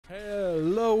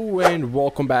Hello and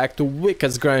welcome back to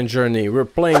Wicked's Grand Journey. We're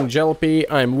playing Jalopy.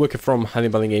 I'm Wicked from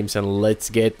Hannibal Games and let's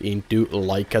get into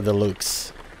Laika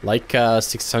Deluxe. Laika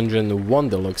 601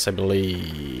 Deluxe, I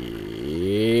believe.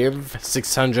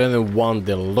 601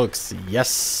 Deluxe.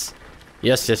 Yes.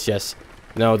 Yes.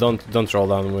 No, don't roll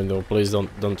down the window. Please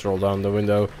don't roll down the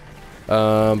window.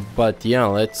 But yeah,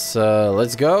 let's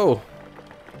go.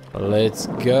 Let's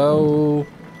go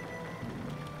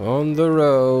on the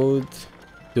road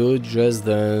to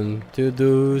Dresden to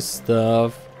do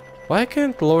stuff. Why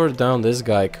can't lower down this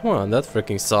guy? Come on, that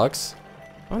freaking sucks.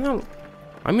 Oh no,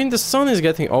 I mean the sun is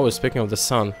getting. Oh, speaking of the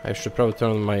sun, I should probably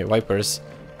turn on my wipers.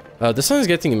 The sun is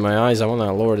getting in my eyes. I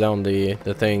wanna lower down the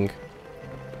thing.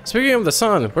 Speaking of the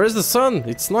sun, where's the sun?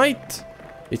 It's night.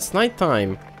 It's night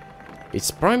time.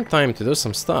 It's prime time to do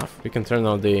some stuff. We can turn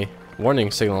on the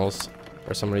warning signals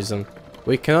for some reason.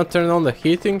 We cannot turn on the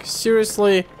heating?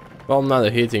 Seriously? Well, not the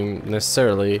heating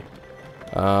necessarily.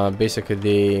 Basically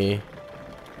the...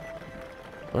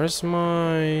 Where's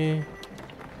my...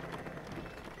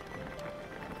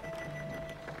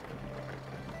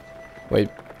 Wait,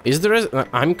 is the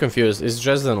I'm confused. Is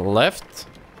Dresden left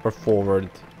or forward?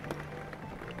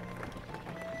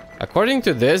 According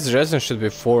to this, Dresden should be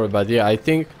forward, but yeah, I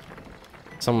think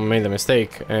someone made a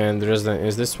mistake and Dresden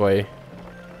is this way.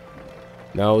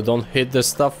 No, don't hit the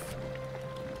stuff.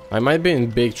 I might be in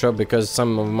big trouble because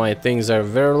some of my things are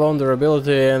very low on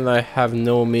durability and I have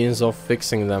no means of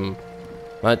fixing them.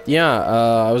 But yeah,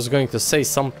 I was going to say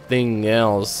something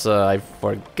else. I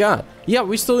forgot. Yeah,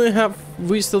 we still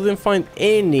didn't find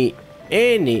any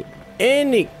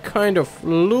kind of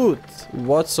loot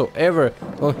whatsoever.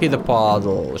 Don't hit the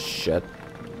puddle. Shit.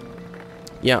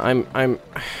 Yeah, I'm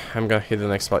gonna hit the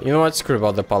next spot. You know what? Screw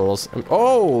about the puddles.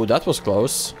 Oh, that was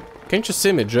close. Can't you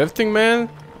see me drifting, man?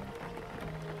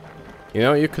 You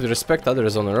know, you could respect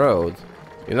others on the road.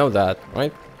 You know that,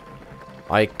 right?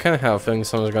 I kinda have a feeling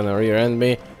someone's gonna rear-end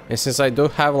me. And since I do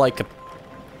have like a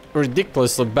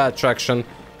ridiculously bad traction,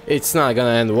 it's not gonna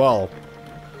end well.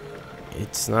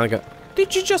 It's not gonna...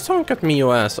 Did you just honk at me,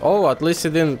 you ass? Oh, at least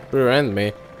it didn't rear-end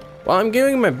me. Well, I'm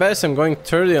giving my best. I'm going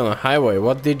 30 on a highway.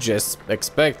 What did you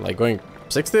expect? Like going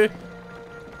 60?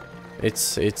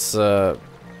 It's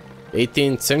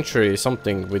 18th century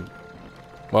something with...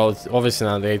 Well, it's obviously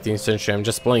not the 18th century. I'm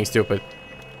just playing stupid.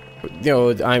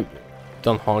 You know,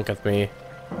 don't honk at me.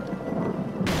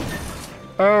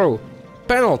 Oh,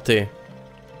 penalty.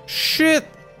 Shit.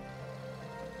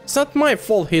 It's not my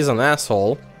fault he's an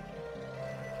asshole.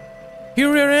 He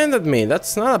rear-ended me.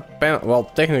 That's not a penalty. Well,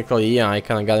 technically, yeah, I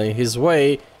kind of got in his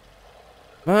way.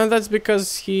 But that's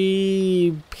because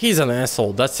he's an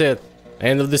asshole. That's it.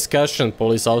 End of discussion,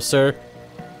 police officer.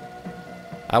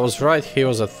 I was right. He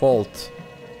was at fault.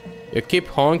 You keep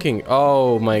honking.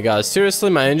 Oh my god. Seriously,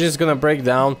 my engine's gonna break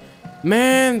down.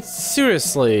 Man,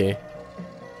 seriously.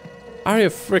 Are you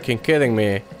freaking kidding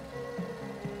me?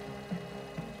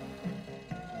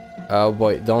 Oh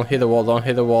boy, don't hit the wall, don't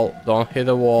hit the wall, don't hit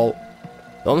the wall.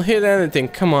 Don't hit anything,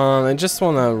 come on. I just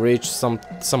wanna reach some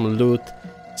loot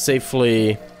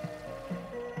safely.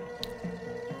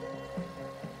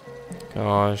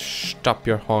 Gosh, stop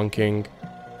your honking.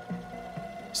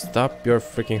 Stop your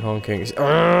freaking honking.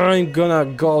 I'm gonna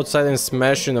go outside and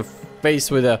smash you in the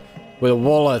face with a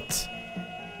wallet.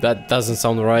 That doesn't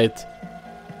sound right.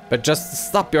 But just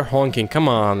stop your honking, come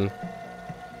on.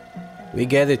 We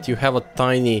get it, you have a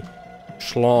tiny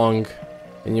schlong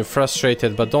and you're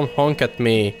frustrated, but don't honk at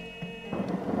me.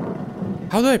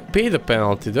 How do I pay the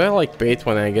penalty? Do I like pay it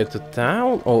when I get to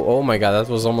town? Oh my god, that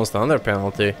was almost another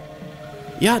penalty.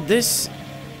 Yeah, this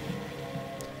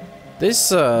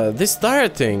tire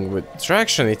thing with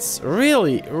traction, it's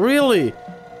really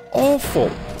awful.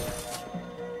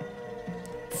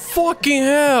 Fucking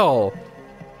hell.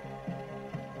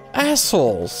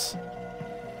 Assholes.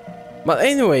 But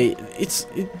anyway,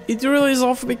 it really is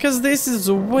awful because this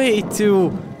is way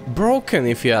too broken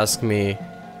if you ask me.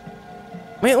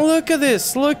 Man, look at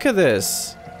this, look at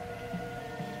this.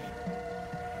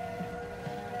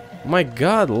 My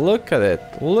god, look at it.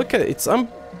 Look at it. It's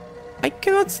I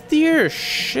cannot steer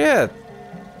shit.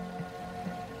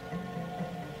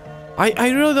 I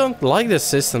really don't like the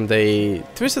system.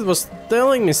 Twisted was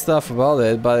telling me stuff about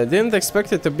it, but I didn't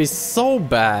expect it to be so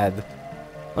bad.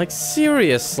 Like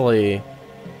seriously.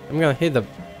 I'm gonna hit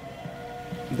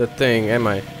the thing, am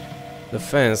I? The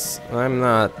fence. I'm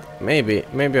not. Maybe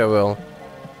I will.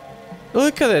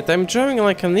 Look at it, I'm driving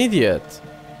like an idiot.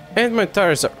 And my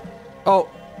tires are... Oh.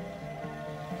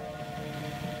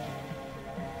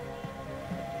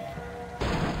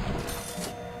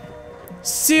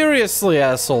 Seriously,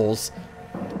 assholes.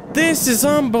 This is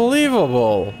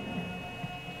unbelievable.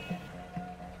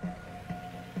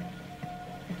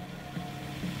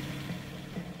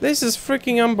 This is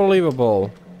freaking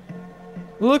unbelievable.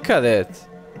 Look at it.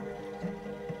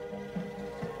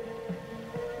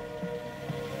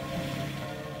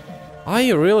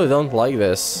 I really don't like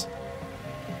this.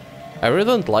 I really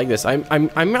don't like this.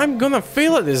 I'm gonna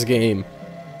fail at this game.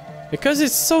 Because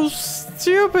it's so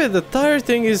stupid. The tire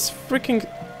thing is freaking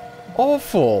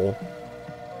awful.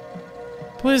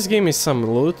 Please give me some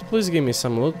loot. Please give me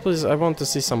some loot. Please, I want to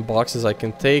see some boxes I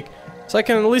can take. So I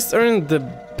can at least earn the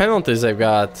penalties I've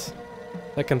got.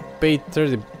 I can pay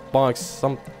 30 bucks.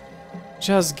 Some.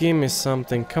 Just give me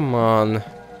something. Come on.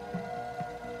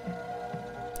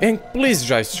 And please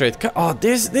drive straight. Oh,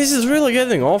 this is really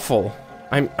getting awful.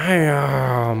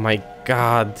 Oh my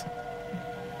god.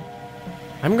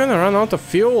 I'm gonna run out of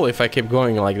fuel if I keep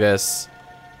going like this.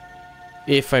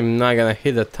 If I'm not gonna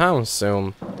hit the town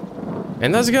soon.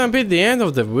 And that's gonna be the end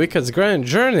of the Wicked's grand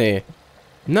journey.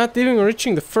 Not even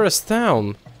reaching the first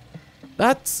town.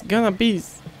 That's gonna be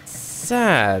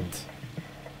sad.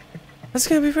 That's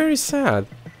gonna be very sad.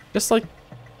 Just like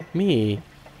me.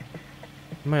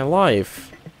 My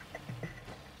life.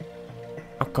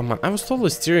 Oh, come on. I was totally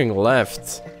steering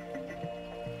left.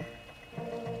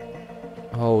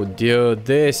 Oh, dude.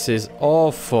 This is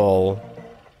awful.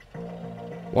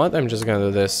 What? I'm just gonna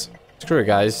do this. Screw it,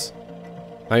 guys.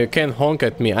 Now you can't honk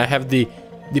at me. I have the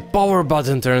power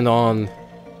button turned on.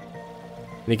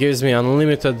 It gives me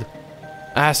unlimited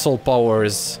asshole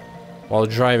powers while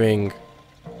driving.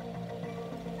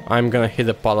 I'm gonna hit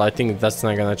the puddle. I think that's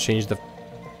not gonna change the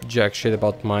jack shit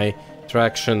about my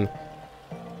traction.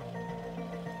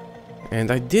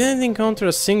 And I didn't encounter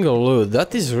a single loot.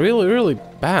 That is really, really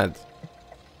bad.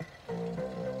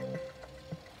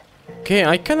 Okay,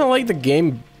 I kinda like the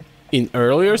game in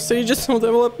earlier stages of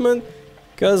development.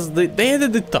 Because they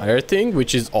added the tire thing,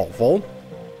 which is awful.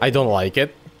 I don't like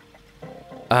it.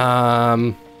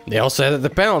 They also added the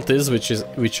penalties,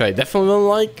 which I definitely don't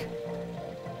like.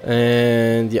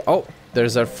 And yeah, oh,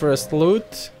 there's our first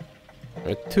loot.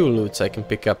 There are 2 loots I can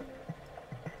pick up.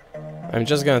 I'm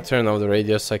just gonna turn off the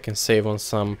radio so I can save on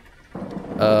some,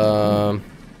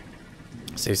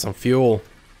 save some fuel.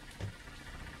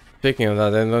 Speaking of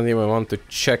that, I don't even want to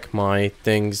check my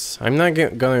things. I'm not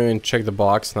gonna even check the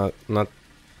box. Not.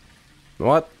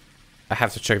 What? I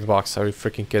have to check the box. Are you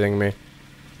freaking kidding me?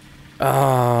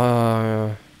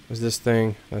 What's this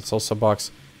thing? That's also a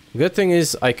box. Good thing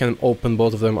is I can open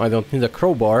both of them. I don't need a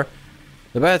crowbar.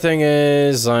 The bad thing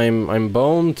is I'm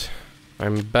boned.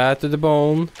 I'm bad to the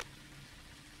bone.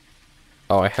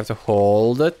 Oh, I have to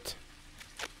hold it.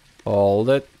 Hold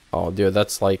it. Oh, dude,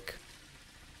 that's like...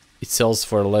 It sells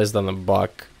for less than $1.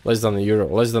 Less than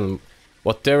 €1. Less than...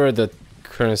 Whatever the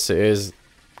currency is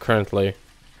currently.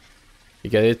 You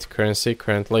get it? Currency,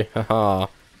 currently. Haha.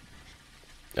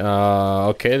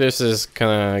 Okay, this is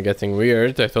kinda getting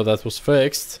weird. I thought that was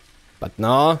fixed. But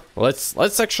no.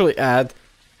 Let's actually add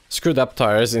screwed up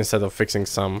tires instead of fixing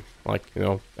some, like, you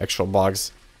know, actual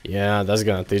bugs. Yeah, that's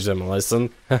gonna teach them a lesson.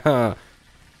 Haha.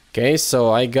 Okay,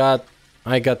 so I got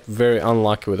very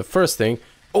unlucky with the first thing.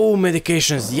 Oh,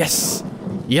 medications, yes!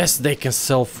 Yes, they can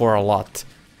sell for a lot.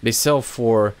 They sell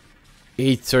for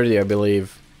 8.30, I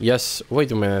believe. Yes,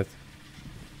 wait a minute.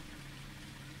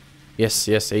 Yes,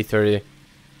 8.30.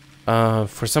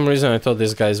 For some reason I thought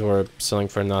these guys were selling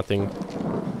for nothing.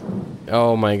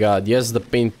 Oh my god, yes, the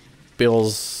pain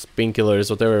pills, painkillers,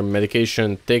 whatever,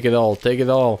 medication, take it all, take it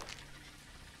all.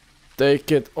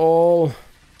 Take it all.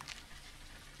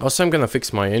 Also, I'm gonna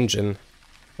fix my engine.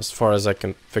 As far as I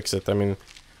can fix it, I mean,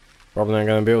 probably not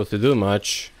gonna be able to do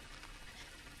much.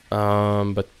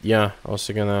 But yeah,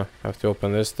 also gonna have to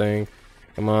open this thing.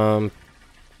 Come on,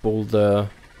 pull the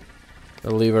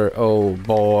lever. Oh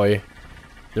boy.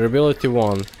 Durability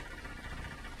 1.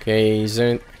 Okay,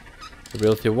 isn't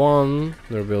durability 1,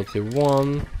 durability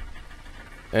 1.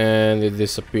 And it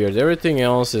disappeared. Everything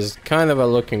else is kind of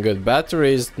looking good.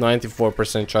 Battery is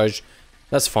 94% charged.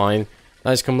 That's fine.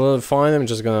 That's completely fine. I'm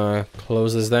just gonna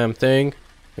close this damn thing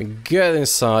and get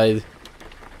inside.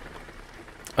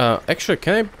 Actually,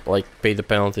 can I like pay the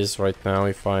penalties right now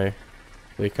if I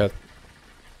click at?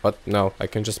 But no, I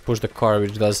can just push the car,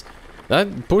 which does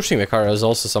that. Pushing the car is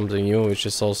also something new, which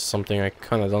is also something I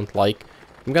kind of don't like.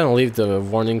 I'm gonna leave the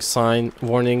warning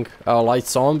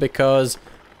lights on because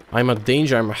I'm a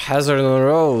danger. I'm a hazard on the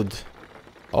road.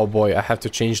 Oh boy, I have to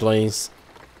change lanes.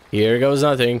 Here goes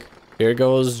nothing. Here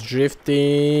goes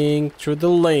drifting through the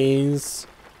lanes.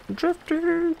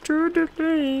 Drifting through the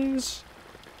lanes.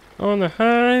 On the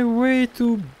highway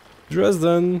to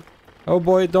Dresden. Oh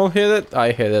boy, don't hit it.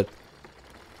 I hit it.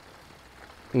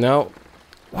 No.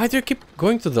 Why do you keep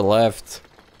going to the left?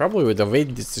 Probably with the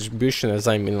weight distribution as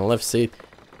I'm in the left seat.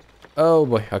 Oh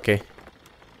boy, okay.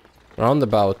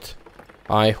 Roundabout.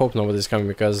 I hope nobody's coming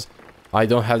because I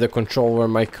don't have the control over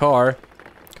my car.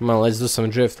 Come on, let's do some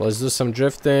drift. Let's do some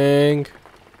drifting.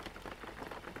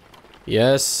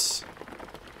 Yes.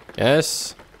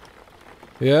 Yes.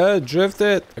 Yeah, drift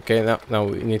it. Okay, now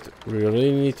we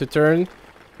really need to turn.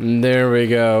 There we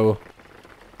go.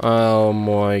 Oh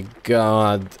my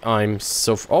god, I'm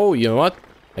so... Oh, you know what?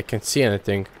 I can't see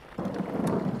anything.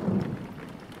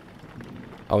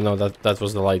 Oh no, that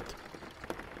was the light.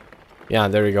 Yeah,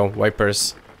 there we go,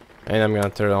 wipers. And I'm gonna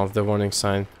turn off the warning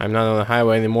sign. I'm not on the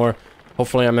highway anymore.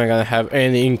 Hopefully I'm not gonna have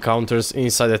any encounters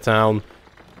inside the town.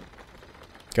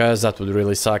 Cause that would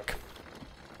really suck.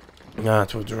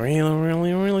 That would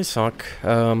really suck.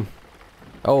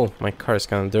 Oh, my car is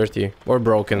kinda dirty. Or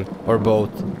broken. Or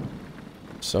both.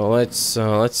 So let's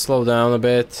slow down a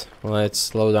bit. Let's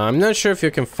slow down. I'm not sure if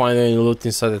you can find any loot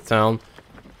inside the town.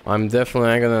 I'm definitely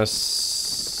not gonna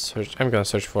search. I'm gonna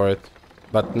search for it,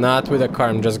 but not with a car.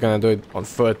 I'm just gonna do it on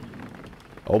foot.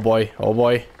 Oh boy! Oh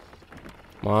boy!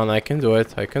 Come on, I can do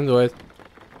it. I can do it.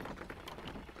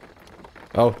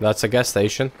 Oh, that's a gas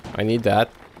station. I need that.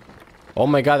 Oh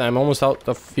my god! I'm almost out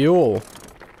of fuel.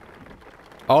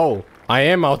 Oh, I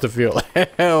am out of fuel.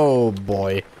 Oh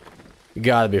boy! You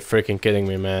gotta be freaking kidding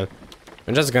me, man.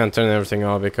 I'm just gonna turn everything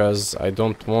off because I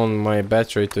don't want my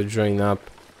battery to drain up.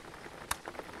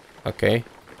 Okay.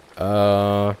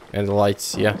 And the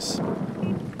lights, yes.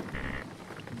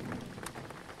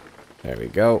 There we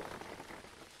go.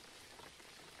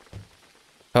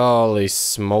 Holy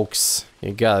smokes.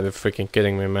 You gotta be freaking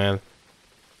kidding me, man.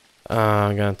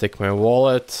 I'm gonna take my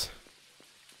wallet.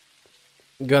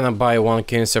 Gonna buy 1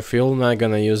 canister of fuel, not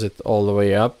gonna use it all the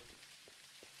way up.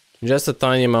 Just a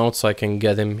tiny amount so I can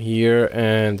get him here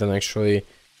and then actually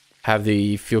have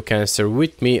the fuel canister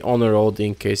with me on the road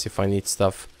in case if I need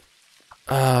stuff.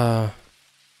 I'm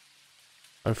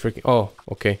freaking... Oh,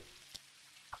 okay.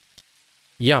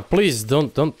 Yeah, please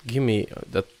don't give me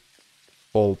that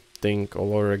whole thing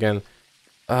all over again.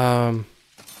 What?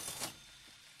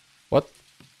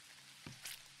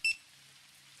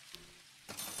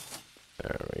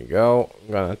 There we go.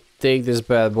 I'm gonna take this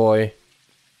bad boy.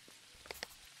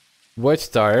 Wet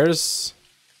tires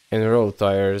and road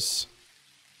tires.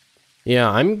 Yeah,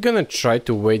 I'm gonna try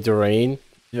to wait the rain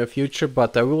in the future,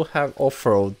 but I will have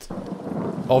off-road,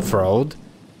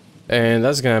 and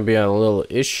that's gonna be a little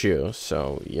issue.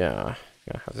 So yeah,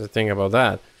 I have to think about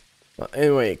that. But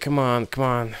anyway, come on, come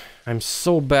on. I'm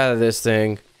so bad at this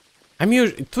thing. I'm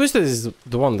usually Twisted is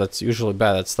the one that's usually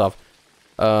bad at stuff.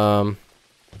 Not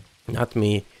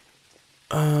me.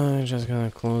 I'm just gonna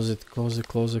close it, close it,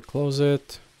 close it, close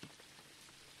it.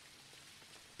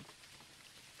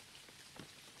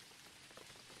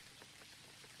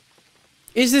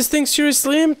 Is this thing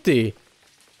seriously empty?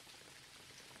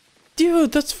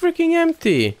 Dude, that's freaking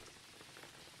empty.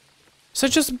 So I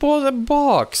just bought a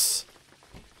box.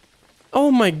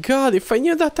 Oh my god, if I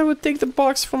knew that I would take the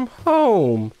box from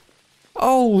home.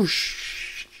 Oh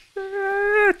shit.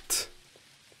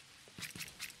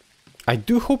 I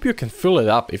do hope you can fill it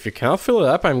up. If you cannot fill it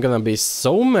up, I'm gonna be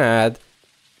so mad.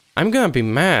 I'm gonna be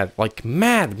mad. Like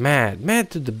mad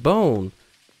to the bone.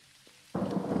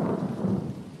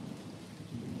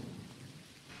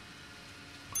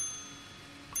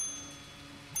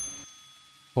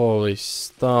 Holy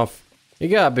stuff. You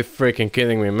gotta be freaking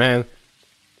kidding me, man.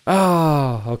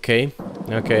 Ah, okay.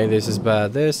 Okay, this is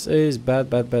bad. This is bad.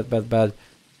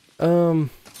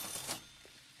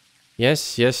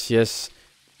 Yes.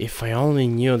 If I only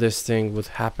knew this thing would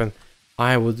happen,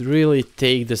 I would really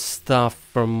take the stuff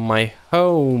from my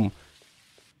home.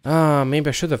 Ah, maybe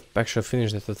I should have actually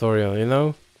finished the tutorial, you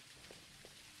know?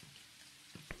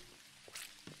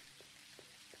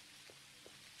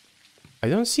 I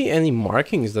don't see any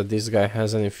markings that this guy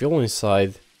has any fuel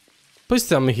inside. Please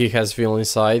tell me he has fuel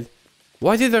inside.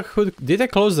 Why did the hood... Did I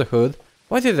close the hood?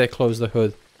 Why did I close the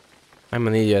hood? I'm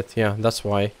an idiot. Yeah, that's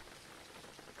why.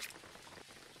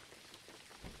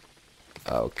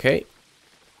 Okay.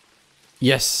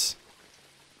 Yes.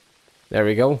 There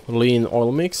we go. Lean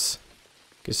oil mix.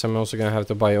 Guess I'm also gonna have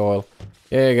to buy oil.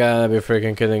 Yeah, you gotta be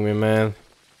freaking kidding me, man.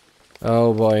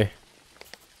 Oh boy.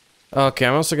 Okay,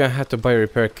 I'm also gonna have to buy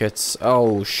repair kits.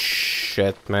 Oh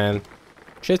shit, man.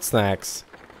 Shit snacks.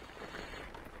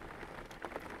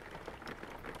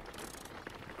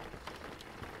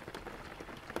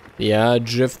 Yeah,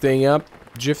 drifting up.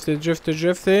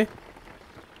 Drifty.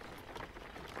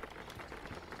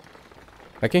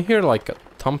 I can hear like a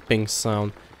thumping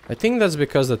sound. I think that's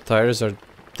because the tires are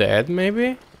dead,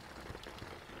 maybe?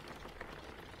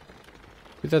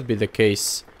 Could that be the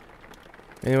case?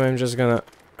 Anyway, I'm just gonna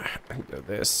do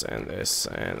this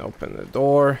and open the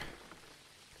door.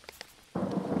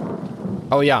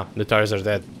 Oh yeah, the tires are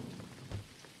dead.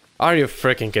 Are you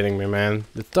freaking kidding me, man?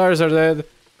 The tires are dead.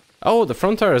 Oh, the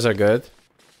front tires are good.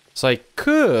 So I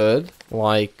could,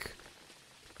 like,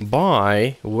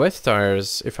 buy wet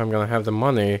tires if I'm gonna have the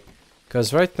money.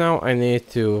 Because right now I need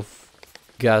to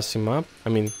gas him up. I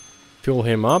mean, fuel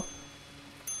him up.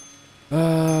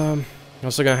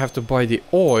 Also gonna have to buy the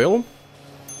oil.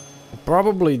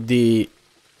 Probably the...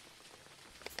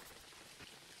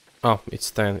 Oh,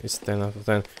 it's 10. It's 10 out of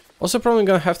 10. Also probably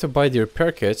gonna have to buy the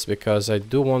repair kits, because I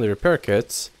do want the repair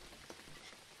kits.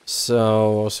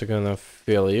 So, also gonna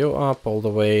fill you up all the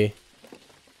way.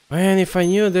 Man, if I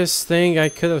knew this thing, I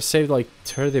could have saved like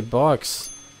 30 bucks.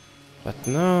 But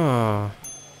no.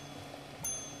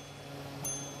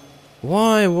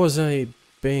 Why was I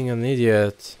being an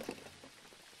idiot?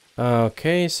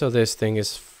 Okay, so this thing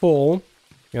is full.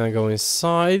 Gonna go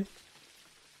inside.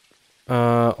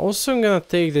 Also I'm gonna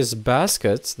take this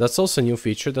basket. That's also a new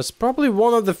feature. That's probably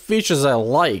one of the features I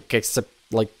like, except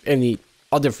like any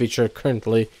other feature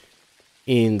currently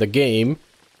in the game.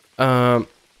 And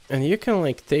you can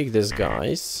like take this,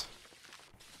 guys,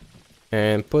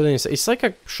 and put it in. It's like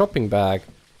a shopping bag,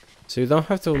 so you don't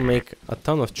have to make a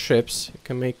ton of trips. You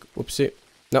can make, oopsie,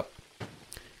 no,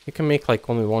 you can make like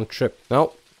only one trip.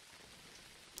 No.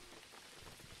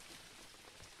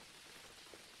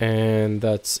 And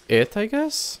that's it, I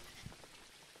guess.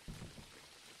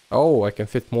 Oh, I can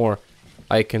fit more.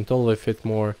 I can totally fit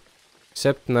more.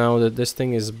 Except now that this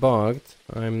thing is bugged,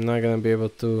 I'm not gonna be able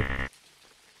to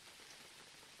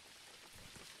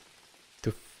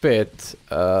fit,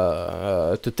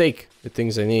 to take the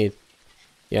things I need.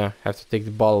 Yeah, have to take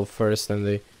the bottle first and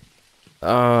the...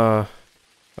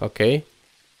 okay.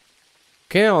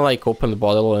 Can I like open the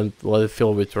bottle and let it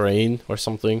fill with rain or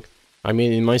something? I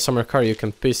mean, in my summer car you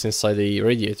can piss inside the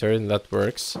radiator and that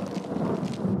works.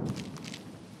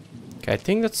 Okay, I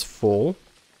think that's full.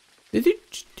 Did you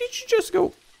just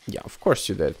go? Yeah, of course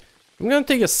you did. I'm gonna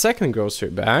take a second grocery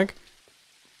bag.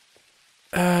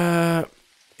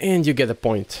 And you get a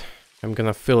point. I'm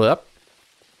gonna fill it up.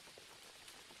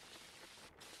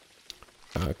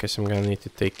 Okay, so I'm gonna need to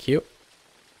take you.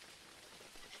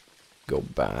 Go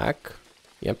back.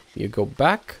 Yep, you go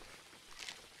back.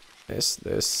 This.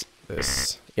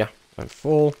 Yeah, I'm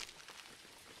full.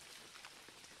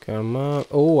 Come on.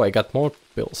 Oh, I got more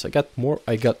pills. I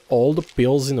got all the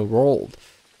pills in the world.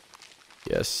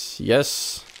 Yes.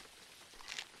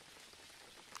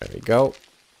 There we go.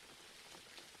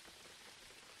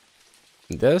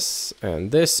 This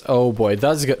and this. Oh boy,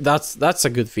 that's good. That's a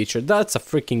good feature. That's a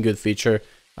freaking good feature.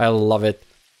 I love it.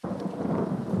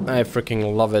 I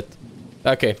freaking love it.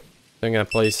 Okay, I'm gonna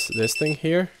place this thing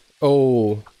here.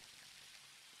 Oh.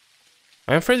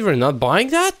 I'm afraid we're not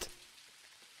buying that?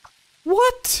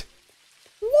 What?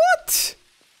 What?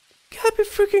 You gotta be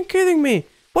freaking kidding me.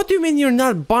 What do you mean you're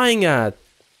not buying it?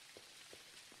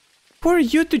 Who are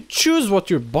you to choose what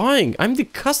you're buying? I'm the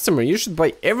customer. You should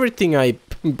buy everything I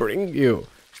bring you.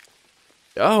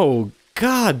 Oh,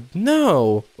 God,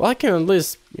 no. Well, I can at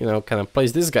least, you know, kind of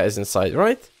place these guys inside,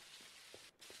 right?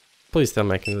 Please tell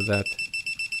me I can do that.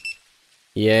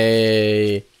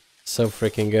 Yay. So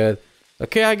freaking good.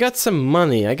 Okay, I got some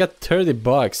money. I got 30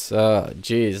 bucks.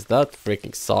 Jeez, that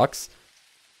freaking sucks.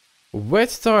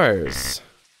 Wet tires.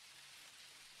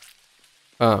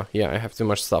 Yeah, I have too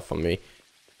much stuff on me.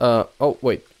 Oh,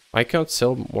 wait. I can't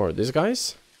sell more of these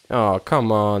guys? Oh,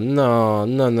 come on. No.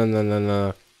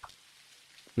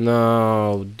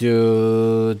 No,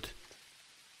 dude.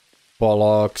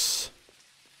 Bollocks.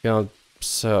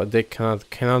 So they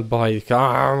cannot buy.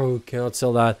 Oh, cannot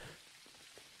sell that.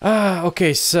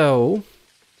 Okay, so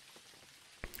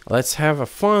let's have a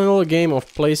fun little game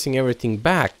of placing everything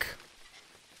back.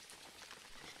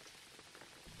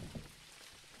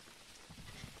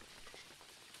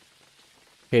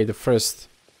 Okay, the first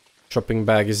shopping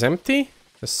bag is empty.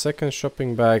 The second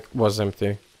shopping bag was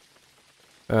empty.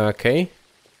 Okay.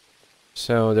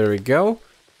 So there we go.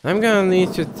 I'm gonna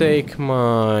need to take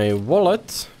my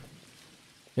wallet.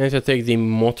 I need to take the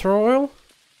motor oil.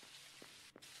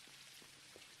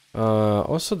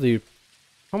 Also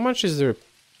how much is the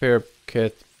repair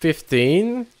kit?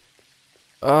 15.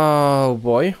 Oh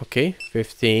boy, okay,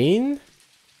 15.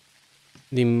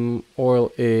 The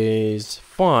oil is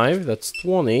 5, that's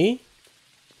 20.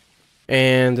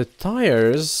 And the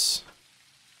tires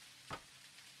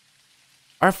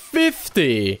are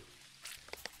 50.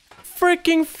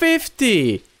 Freaking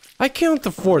 50. I can't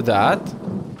afford that.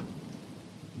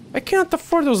 I can't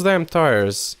afford those damn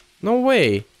tires. No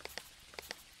way.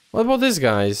 What about these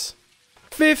guys?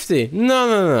 50.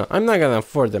 No. I'm not gonna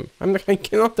afford them. I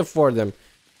cannot afford them.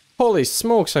 Holy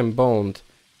smokes, I'm boned.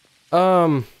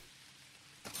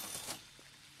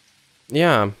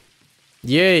 Yeah.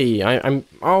 Yay, I'm...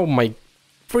 Oh my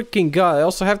freaking god, I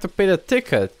also have to pay the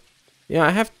ticket. Yeah,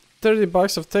 I have 30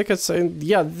 bucks of tickets, and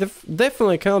yeah,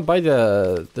 definitely cannot buy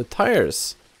the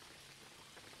tires.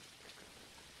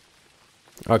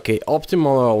 Okay,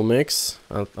 optimal oil mix.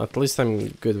 At least I'm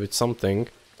good with something.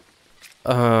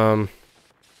 Tires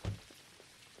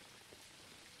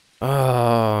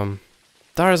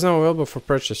now available for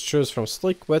purchase. Choose from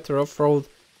slick, wet, or off-road.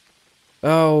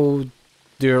 Oh,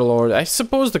 dear lord. I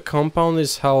suppose the compound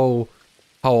is how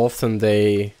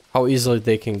easily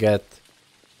they can get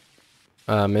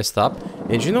messed up.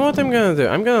 And you know what I'm gonna do?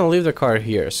 I'm gonna leave the car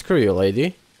here. Screw you,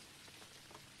 lady.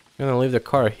 I'm gonna leave the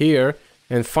car here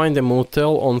and find a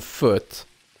motel on foot.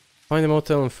 Find a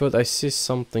motel on foot. I see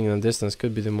something in the distance.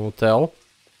 Could be the motel.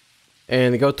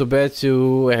 And go to bed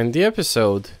to end the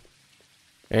episode.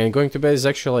 And going to bed is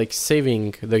actually like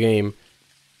saving the game.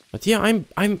 But yeah,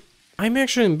 I'm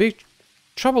actually in big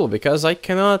trouble because I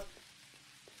cannot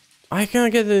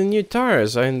get the new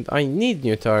tires, and I need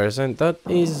new tires, and that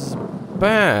is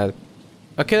bad.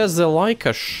 Okay, that's the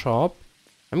Laika shop.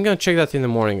 I'm gonna check that in the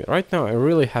morning. Right now, I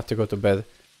really have to go to bed.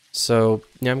 So,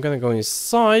 yeah, I'm gonna go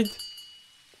inside.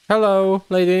 Hello,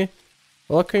 lady.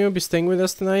 Well, can you be staying with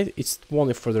us tonight? It's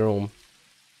 20 for the room.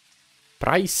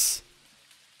 Price?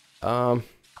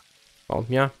 Well,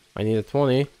 yeah, I need a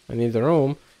 20. I need the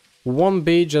room.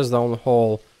 1B just down the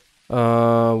hall.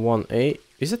 1A.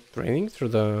 Is it raining through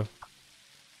the...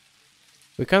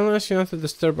 We can't ask you not to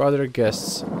disturb other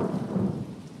guests.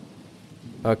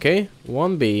 Okay,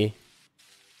 1B.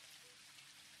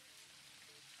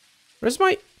 Where's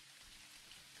my...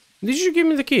 Did you give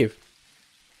me the key?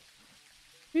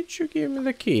 Did you give me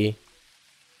the key?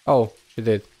 Oh, she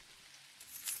did.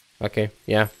 Okay,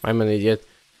 yeah, I'm an idiot.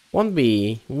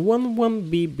 1B.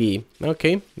 1BB.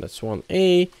 Okay, that's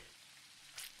 1A.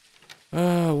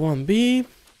 1B.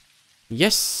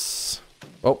 Yes.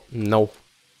 Oh, no.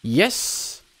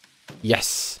 Yes.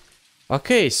 Yes.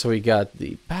 Okay, so we got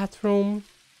the bathroom.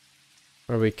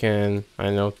 Where we can, I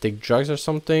don't know, take drugs or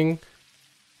something.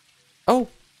 Oh.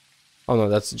 Oh no,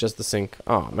 that's just the sink.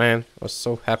 Oh man, I was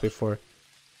so happy for...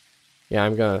 Yeah,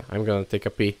 I'm gonna take a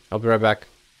pee. I'll be right back.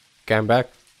 Okay, I'm back.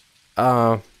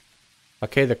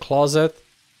 Okay, the closet.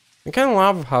 I kind of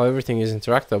love how everything is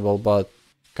interactable, but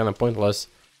kind of pointless.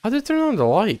 How do you turn on the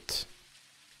light?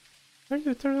 How do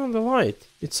you turn on the light?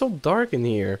 It's so dark in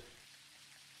here.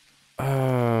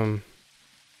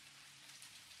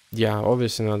 Yeah,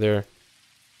 obviously not there.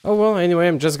 Oh well, anyway,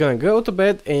 I'm just gonna go to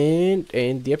bed and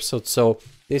end the episode. So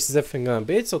this is everything gonna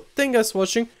be it. So thank you guys for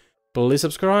watching. Please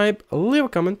subscribe, leave a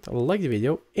comment, like the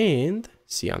video, and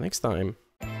see you next time.